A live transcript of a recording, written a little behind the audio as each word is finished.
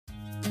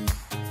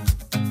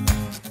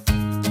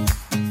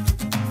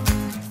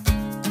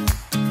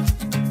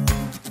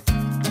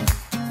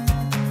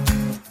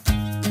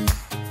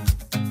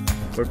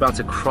We're about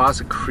to cross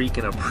a creek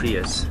in a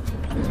Prius.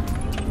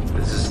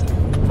 This is,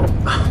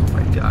 oh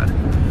my god,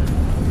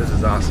 this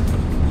is awesome.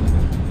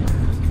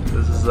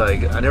 This is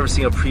like, I've never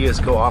seen a Prius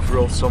go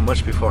off-road so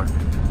much before.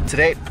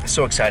 Today, it's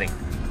so exciting.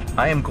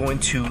 I am going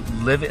to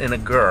live in a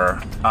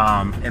gur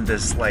in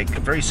this like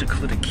very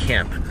secluded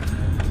camp.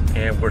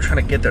 And we're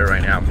trying to get there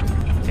right now.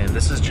 And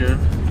this is June.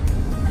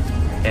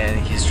 And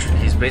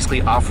he's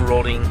basically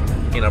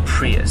off-roading in a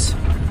Prius.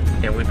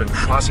 And we've been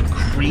crossing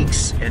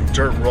creeks and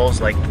dirt roads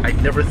like I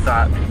never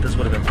thought this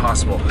would have been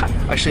possible.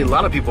 Actually, a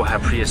lot of people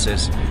have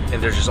Priuses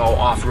and they're just all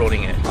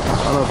off-roading it.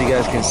 I don't know if you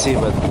guys can see,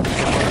 but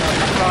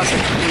crossing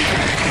creek.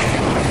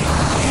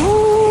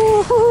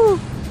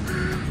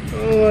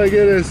 Oh my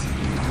goodness.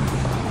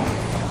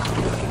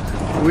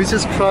 We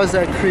just crossed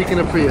that creek in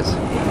a Prius.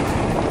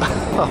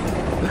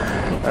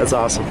 That's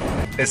awesome.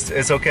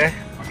 It's okay?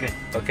 Okay.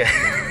 Okay.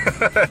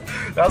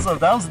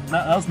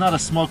 that was not a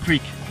small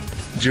creek.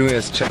 June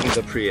is checking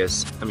the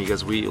Prius. I mean,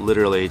 because we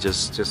literally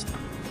just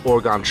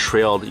Oregon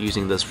trailed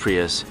using this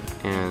Prius,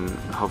 and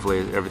hopefully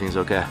everything's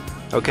okay.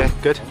 Okay,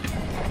 good.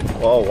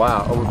 Oh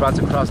wow! Oh, we're about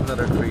to cross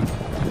another creek.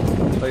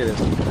 Look at this.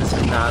 This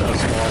is not a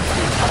small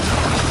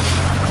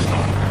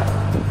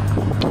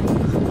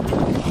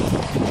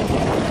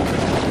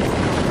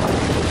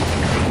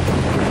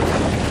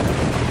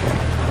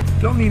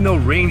creek. Don't need no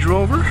Range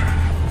Rover.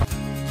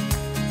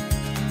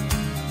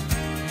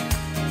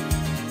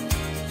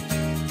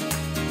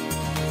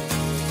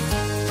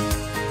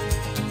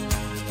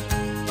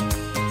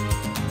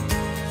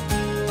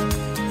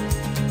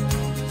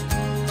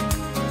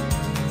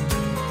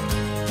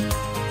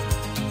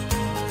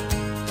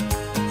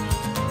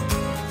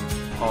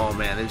 Oh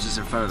man, they're just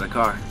in front of the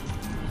car.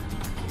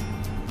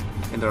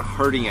 And they're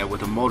herding it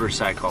with a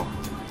motorcycle.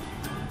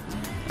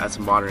 That's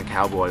a modern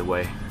cowboy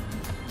way.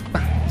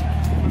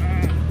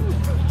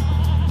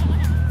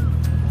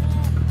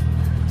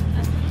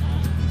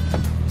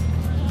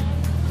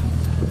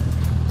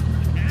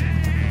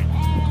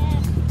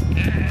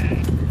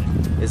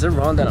 Is it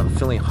wrong that I'm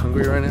feeling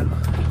hungry right now?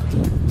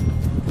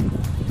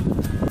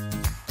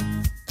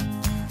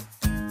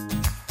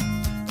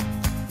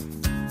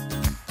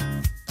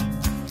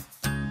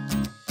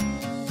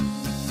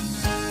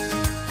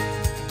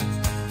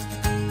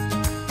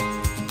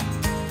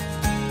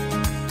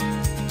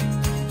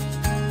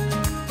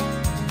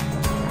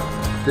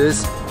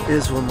 This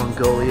is what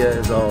Mongolia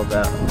is all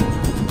about.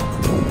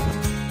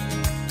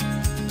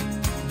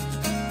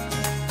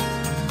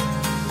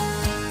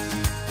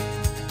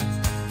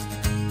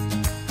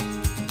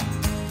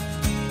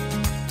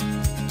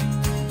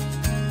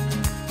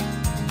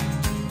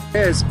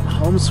 It's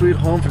home sweet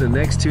home for the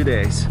next 2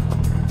 days.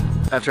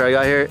 After I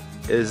got here,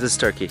 is this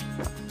turkey.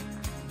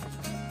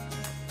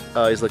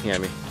 Oh, he's looking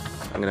at me.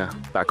 I'm gonna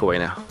back away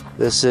now.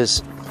 This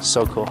is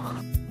so cool.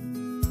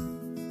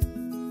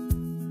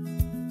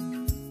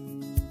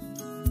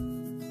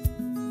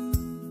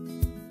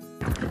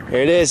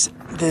 Here it is.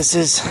 This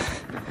is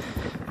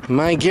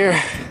my gear.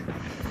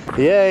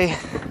 Yay.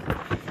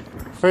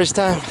 First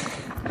time.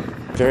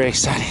 Very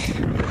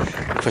exciting.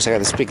 Of course, I got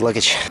this big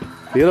luggage.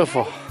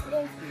 Beautiful.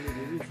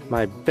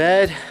 My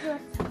bed.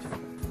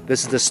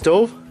 This is the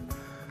stove.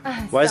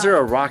 Why is there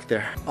a rock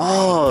there?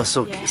 Oh,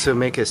 so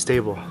make it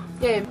stable.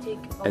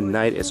 At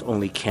night it's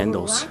only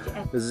candles.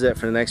 This is it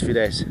for the next few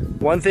days.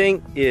 One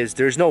thing is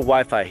there's no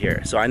Wi-Fi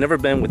here. So I've never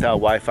been without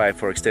Wi-Fi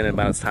for extended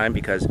amount of time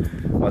because,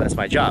 well, that's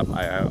my job.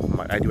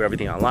 I do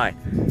everything online.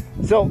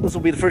 So this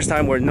will be the first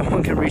time where no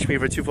one can reach me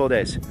for 2 full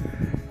days.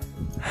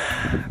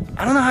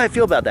 I don't know how I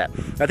feel about that.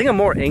 I think I'm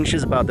more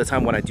anxious about the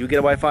time when I do get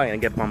a Wi-Fi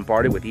and get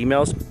bombarded with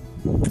emails.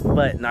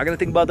 But not gonna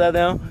think about that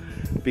now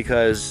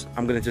because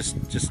I'm gonna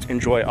just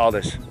enjoy all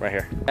this right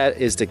here. That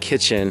is the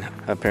kitchen,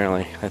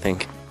 apparently, I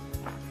think.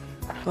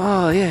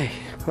 Oh, yay.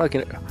 Look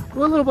at it. A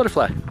little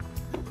butterfly.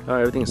 Oh,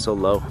 everything's so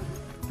low.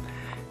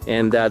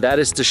 And that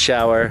is the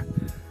shower.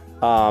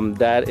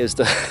 That is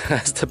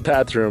that's the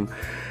bathroom.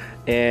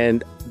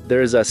 And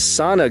there's a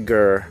sauna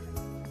gur.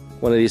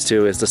 One of these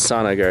two is the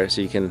sauna gur,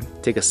 so you can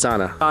take a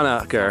sauna.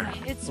 Sauna gur.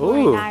 It's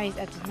very nice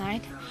at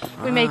night.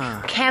 We make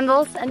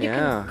candles and you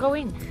can go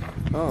in.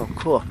 Oh,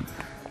 cool.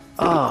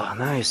 Oh,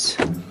 nice.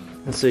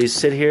 And so you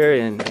sit here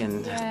and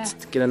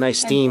get a nice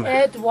steam. And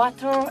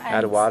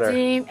add water,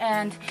 steam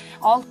and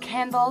all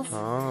candles,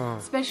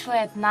 especially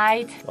at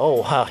night.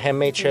 Oh, wow.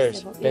 Handmade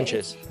chairs,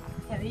 benches.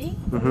 Heavy.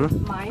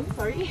 Mine,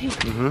 sorry.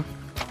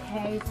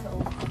 Okay,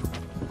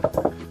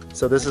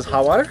 so this is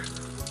hot water?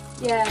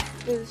 Yeah,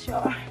 this is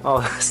shower.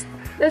 Oh,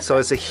 so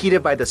it's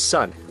heated by the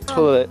sun.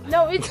 Toilet.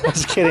 No, it's not. I'm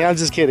just kidding. I'm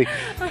just kidding.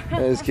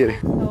 I'm just kidding.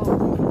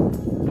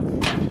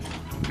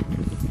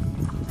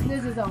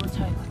 This is our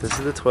toilet. This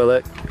is the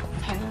toilet.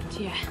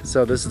 Yeah.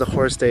 So this is the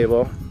horse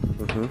stable.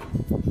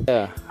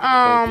 Yeah.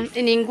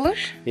 In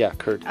English? Yeah,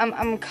 curd.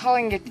 I'm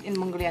calling it in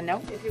Mongolian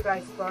now. If you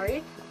guys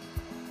worry.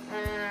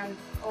 And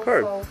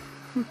also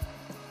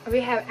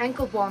we have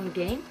ankle bone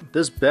game.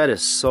 This bed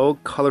is so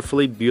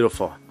colorfully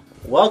beautiful.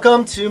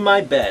 Welcome to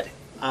my bed.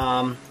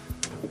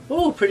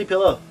 Oh, pretty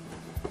pillow.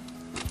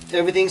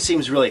 Everything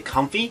seems really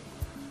comfy.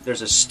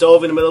 There's a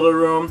stove in the middle of the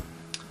room.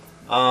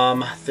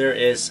 There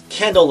is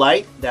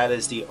candlelight. That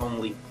is the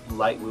only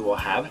light we will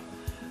have.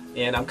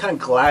 And I'm kind of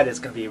glad it's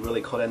going to be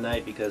really cold at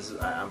night because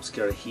I'm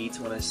scared of heat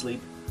when I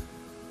sleep.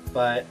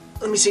 But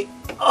let me see.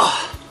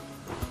 Oh.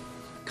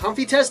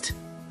 Comfy test?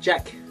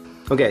 Check.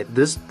 Okay,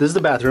 this is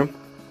the bathroom.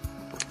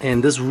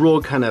 And this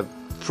rule kind of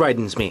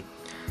frightens me.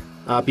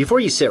 Before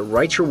you sit,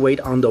 write your weight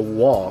on the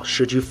wall.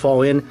 Should you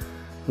fall in,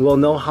 we'll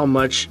know how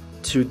much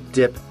to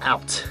dip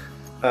out.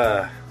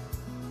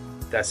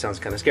 That sounds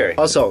kind of scary.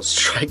 Also,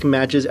 strike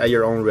matches at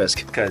your own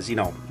risk because, you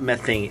know,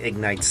 methane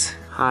ignites.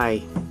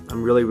 Hi,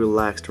 I'm really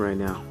relaxed right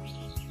now.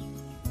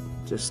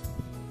 Just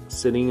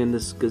sitting in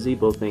this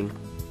gazebo thing.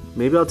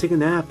 Maybe I'll take a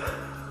nap.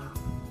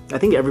 I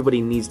think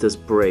everybody needs this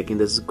break in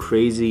this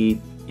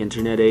crazy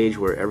internet age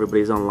where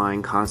everybody's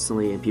online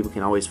constantly and people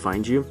can always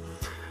find you.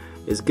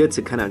 It's good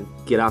to kind of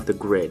get off the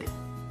grid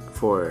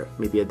for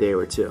maybe a day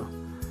or two.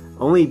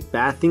 Only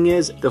bad thing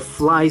is the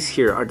flies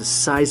here are the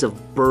size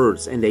of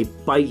birds and they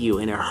bite you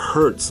and it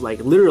hurts.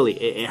 Like literally,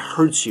 it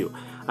hurts you.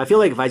 I feel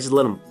like if I just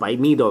let them bite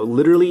me, they'll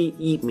literally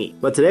eat me.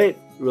 But today,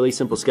 really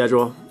simple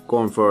schedule.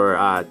 Going for,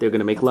 they're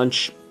gonna make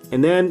lunch.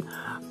 And then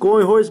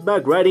going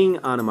horseback riding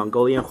on a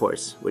Mongolian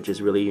horse, which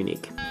is really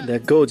unique.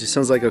 That goat just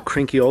sounds like a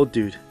cranky old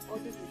dude.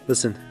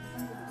 Listen.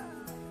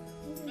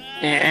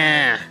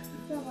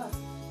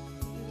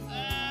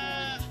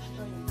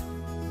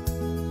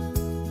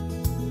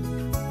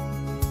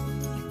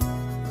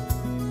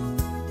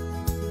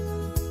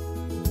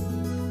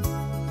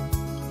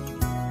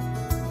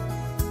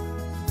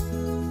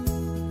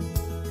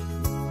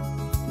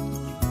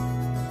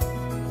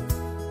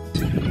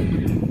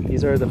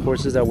 These are the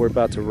horses that we're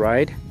about to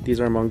ride. These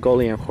are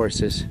Mongolian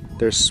horses.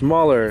 They're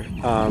smaller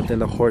than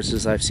the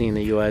horses I've seen in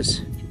the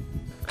US.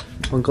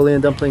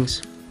 Mongolian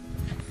dumplings.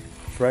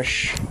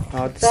 Fresh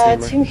out the steamer.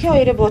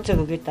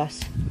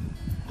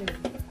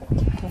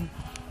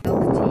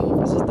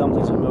 This is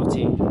dumplings with milk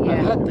tea. Yeah.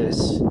 I've had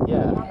this,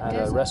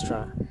 at a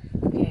restaurant.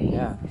 Okay.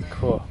 Yeah,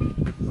 cool.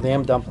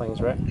 Lamb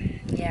dumplings, right?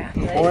 Yeah.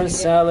 Orange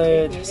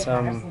salad,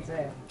 some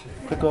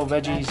pickled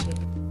veggies.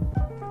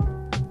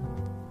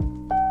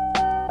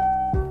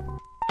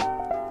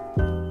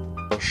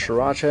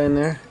 Sriracha in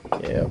there.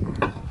 Yep.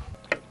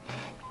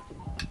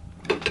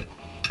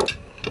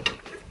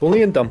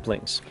 Bouillon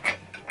dumplings.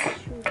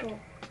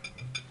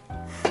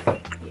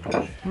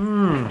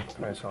 Mmm.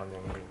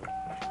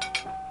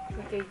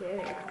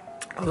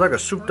 It's like a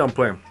soup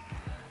dumpling.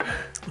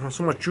 There's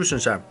so much juice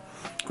inside.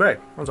 Great.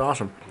 That's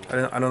awesome. I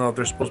don't know if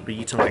they're supposed to be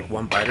eaten like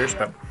one biters,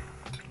 but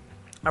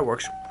that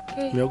works.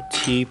 Okay. Milk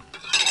tea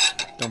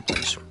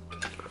dumplings.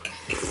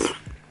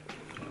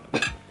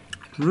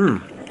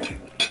 Mmm.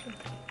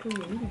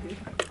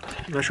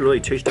 I should really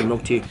taste the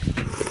milk tea.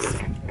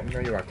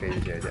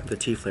 The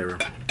tea flavor.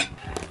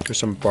 There's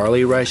some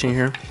barley rice in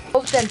here.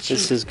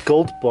 This is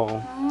gold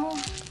ball.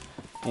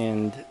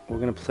 And we're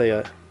gonna play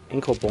a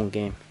ankle bone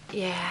game.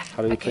 Yeah.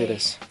 How do we play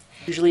this?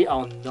 Usually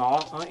I'll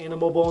gnaw on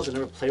animal bones and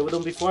never play with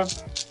them before.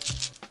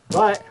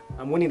 But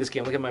I'm winning this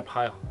game. Look at my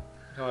pile.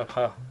 Look at my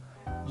pile.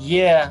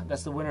 Yeah,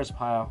 that's the winner's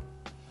pile.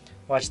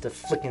 Watch the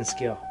flicking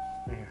skill.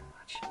 Right here.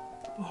 Watch.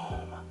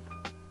 Boom.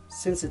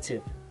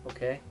 Sensitive,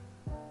 okay?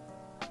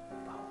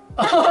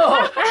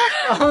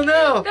 Oh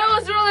no! That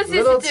was really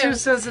sensitive. A little too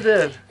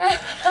sensitive.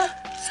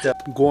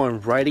 Step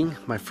going riding,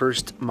 my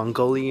first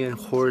Mongolian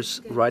horse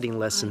riding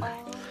lesson.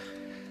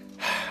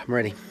 I'm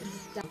ready.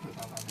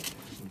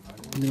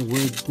 I'm gonna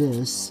wear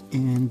this,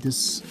 and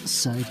this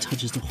side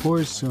touches the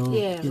horse, so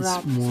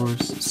it's more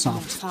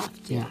soft.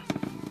 Yeah.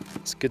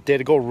 It's a good day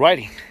to go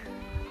riding.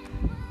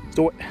 Let's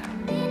do it.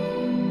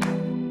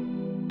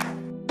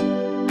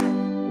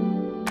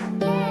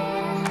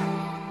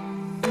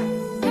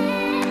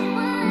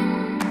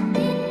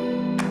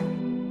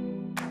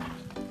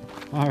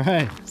 All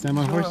right, is that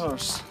my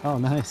horse? Oh,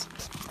 nice.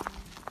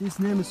 His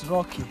name is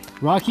Rocky.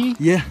 Rocky?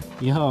 Yeah.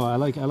 Yo, I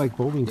like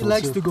bowling. He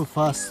likes to go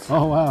fast.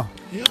 Oh wow.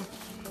 Yeah.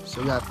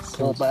 So you have to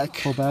pull back.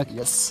 Pull back.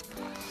 Yes.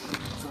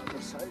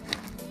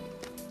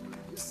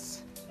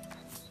 Yes.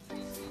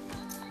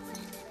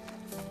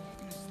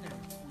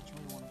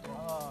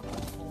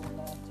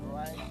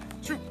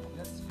 Choo.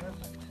 That's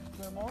perfect.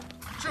 Turn more.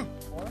 Choo.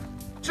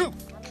 Choo.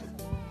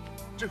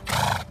 Choo.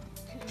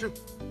 Choo.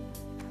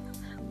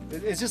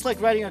 It's just like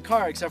riding a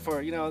car, except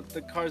for, you know,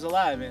 the car's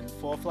alive and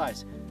full of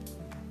flies.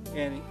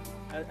 And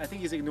I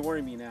think he's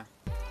ignoring me now.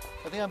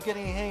 I think I'm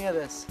getting a hang of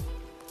this.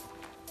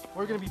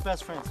 We're gonna be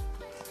best friends.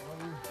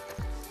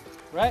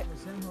 Right?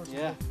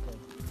 Yeah.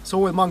 So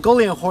with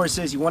Mongolian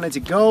horses, you want it to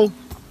go,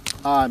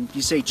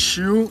 you say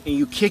chew and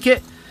you kick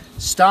it,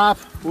 stop,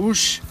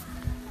 whoosh.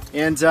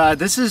 And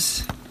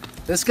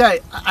this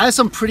guy, I had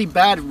some pretty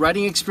bad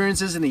riding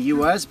experiences in the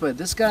US, but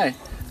this guy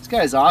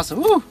is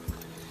awesome. Woo!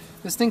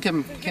 This thing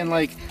can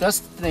like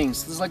dust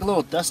things. There's like a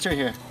little duster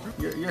here.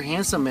 You're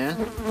handsome, man.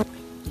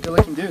 Good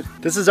looking dude.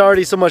 This is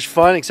already so much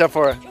fun, except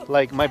for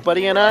like my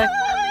buddy and I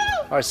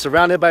are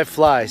surrounded by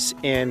flies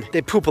and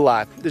they poop a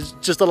lot. There's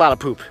just a lot of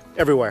poop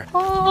everywhere.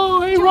 Oh,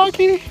 hey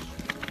Rocky.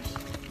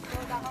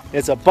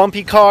 It's a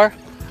bumpy car,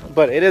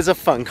 but it is a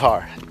fun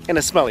car and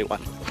a smelly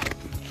one.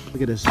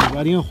 Look at this,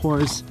 riding a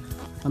horse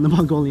on the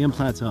Mongolian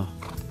plateau.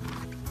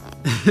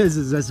 This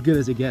is as good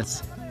as it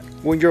gets.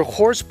 When your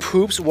horse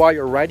poops while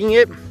you're riding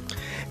it,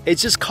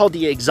 it's just called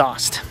the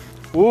exhaust.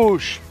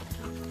 Whoosh.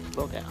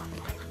 Slow down.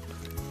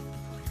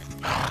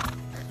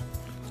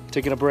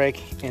 Taking a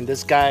break, and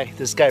this guy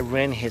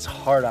ran his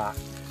heart off.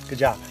 Good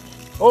job.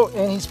 Oh,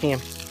 and he's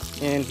peeing.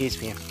 And he's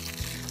peeing.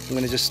 I'm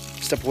gonna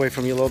just step away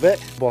from you a little bit.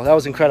 Well, that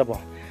was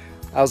incredible.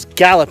 I was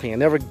galloping. I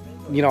never,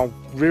 you know,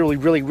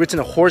 really ridden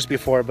a horse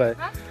before, but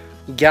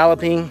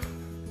galloping,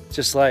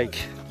 just like,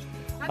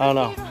 I don't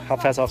know how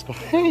fast I was going.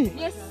 Hey.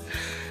 Yes.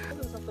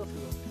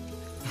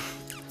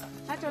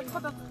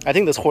 I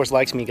think this horse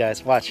likes me,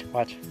 guys. Watch.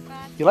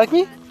 You like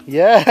me?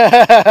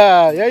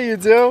 Yeah, yeah, you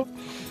do.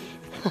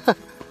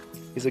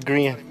 He's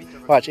agreeing.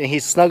 Watch, and he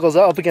snuggles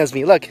up against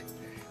me. Look,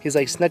 he's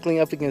like snuggling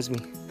up against me.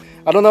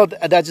 I don't know,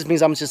 that just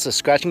means I'm just a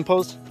scratching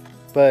post,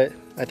 but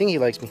I think he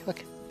likes me.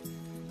 Look,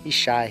 he's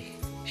shy.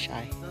 He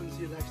likes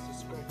to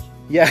scratch.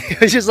 Yeah,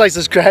 he just likes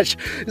to scratch.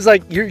 It's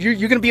like, you're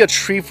gonna be a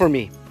tree for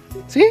me.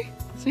 See?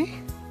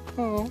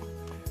 Oh,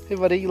 hey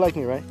buddy, you like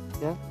me, right?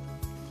 Yeah?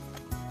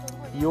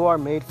 You are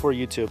made for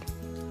YouTube.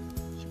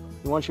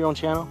 You want your own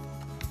channel?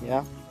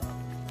 Yeah?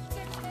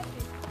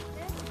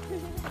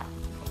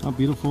 How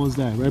beautiful is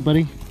that, right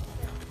buddy?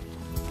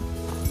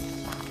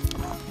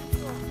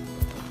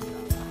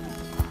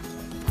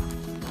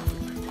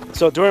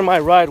 So during my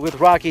ride with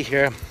Rocky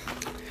here,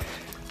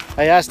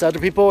 I asked other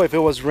people if it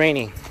was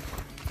raining.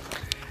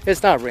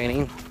 It's not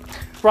raining.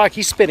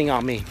 Rocky's spitting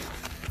on me.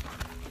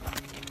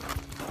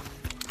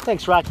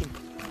 Thanks, Rocky.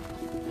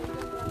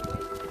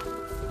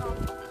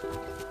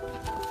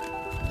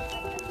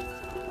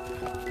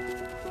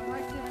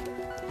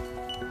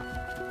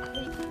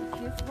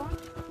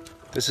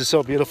 This is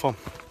so beautiful.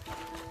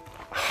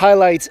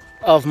 Highlights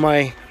of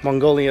my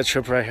Mongolia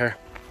trip right here.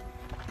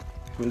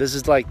 I mean, this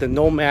is like the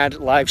nomad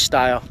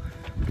lifestyle.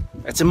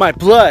 It's in my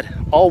blood,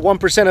 all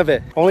 1% of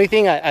it. Only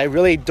thing I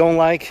really don't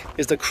like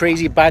is the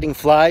crazy biting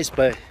flies,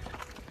 but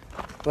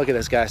look at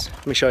this, guys.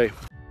 Let me show you.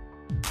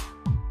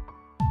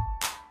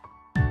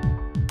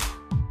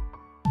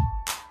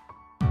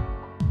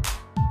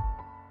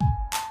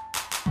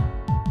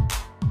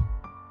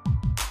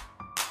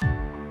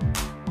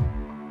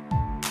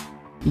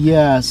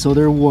 Yeah, so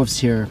there are wolves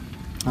here.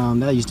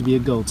 That used to be a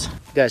goat.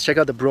 Guys, check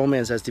out the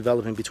bromance that's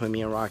developing between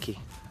me and Rocky.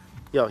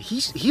 Yo,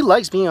 he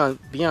likes being on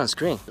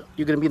screen.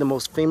 You're gonna be the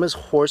most famous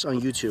horse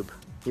on YouTube.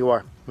 You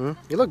are. You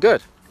look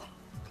good.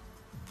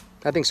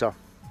 I think so.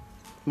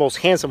 Most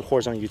handsome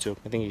horse on YouTube.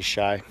 I think he's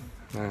shy.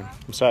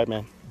 I'm sorry,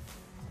 man.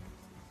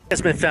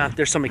 It's been found.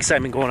 There's some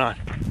excitement going on.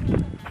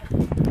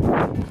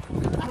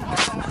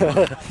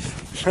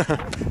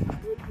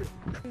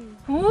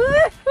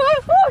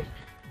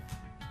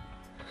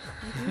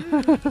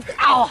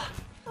 Ow!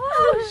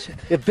 Oh,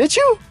 it bit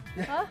you?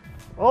 Huh?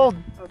 Oh,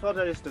 I thought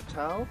that is the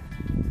towel.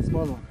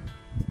 Small one.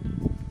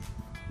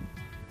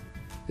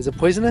 Is it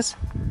poisonous?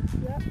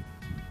 Yeah.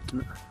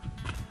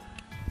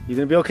 You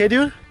gonna be okay,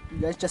 dude? You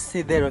guys just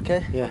sit there,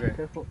 okay? Yeah. Okay.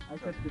 Careful. I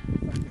got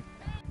something.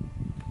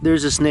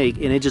 There's a snake,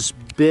 and it just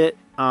bit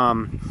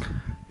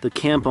the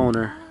camp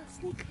owner.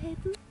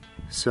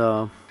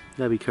 So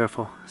gotta be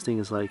careful. This thing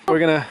is like. We're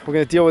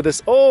gonna deal with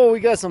this. Oh, we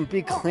got some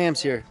big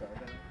clams here.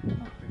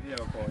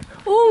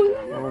 Oh.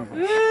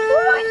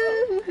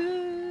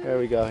 Here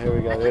we go.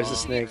 There's the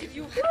snake.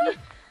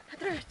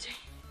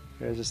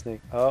 There's a snake.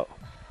 Oh,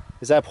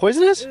 is that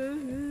poisonous?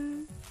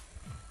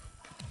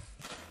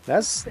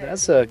 That's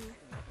a.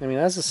 I mean,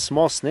 that's a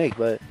small snake,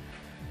 but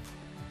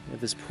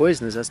if it's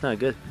poisonous, that's not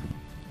good.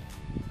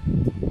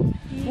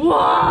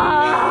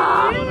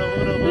 Wow!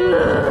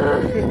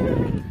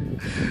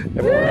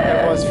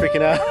 Everyone's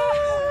freaking out.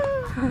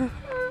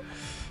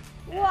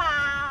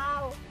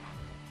 Wow!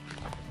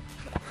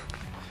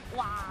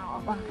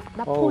 Wow!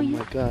 Oh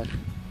my god.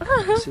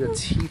 See the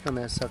teeth on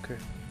that sucker.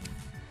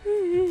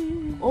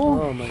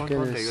 Oh my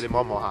goodness.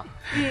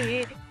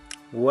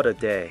 What a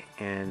day.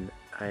 And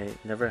I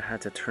never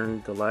had to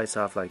turn the lights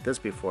off like this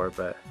before,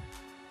 but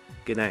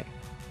good night.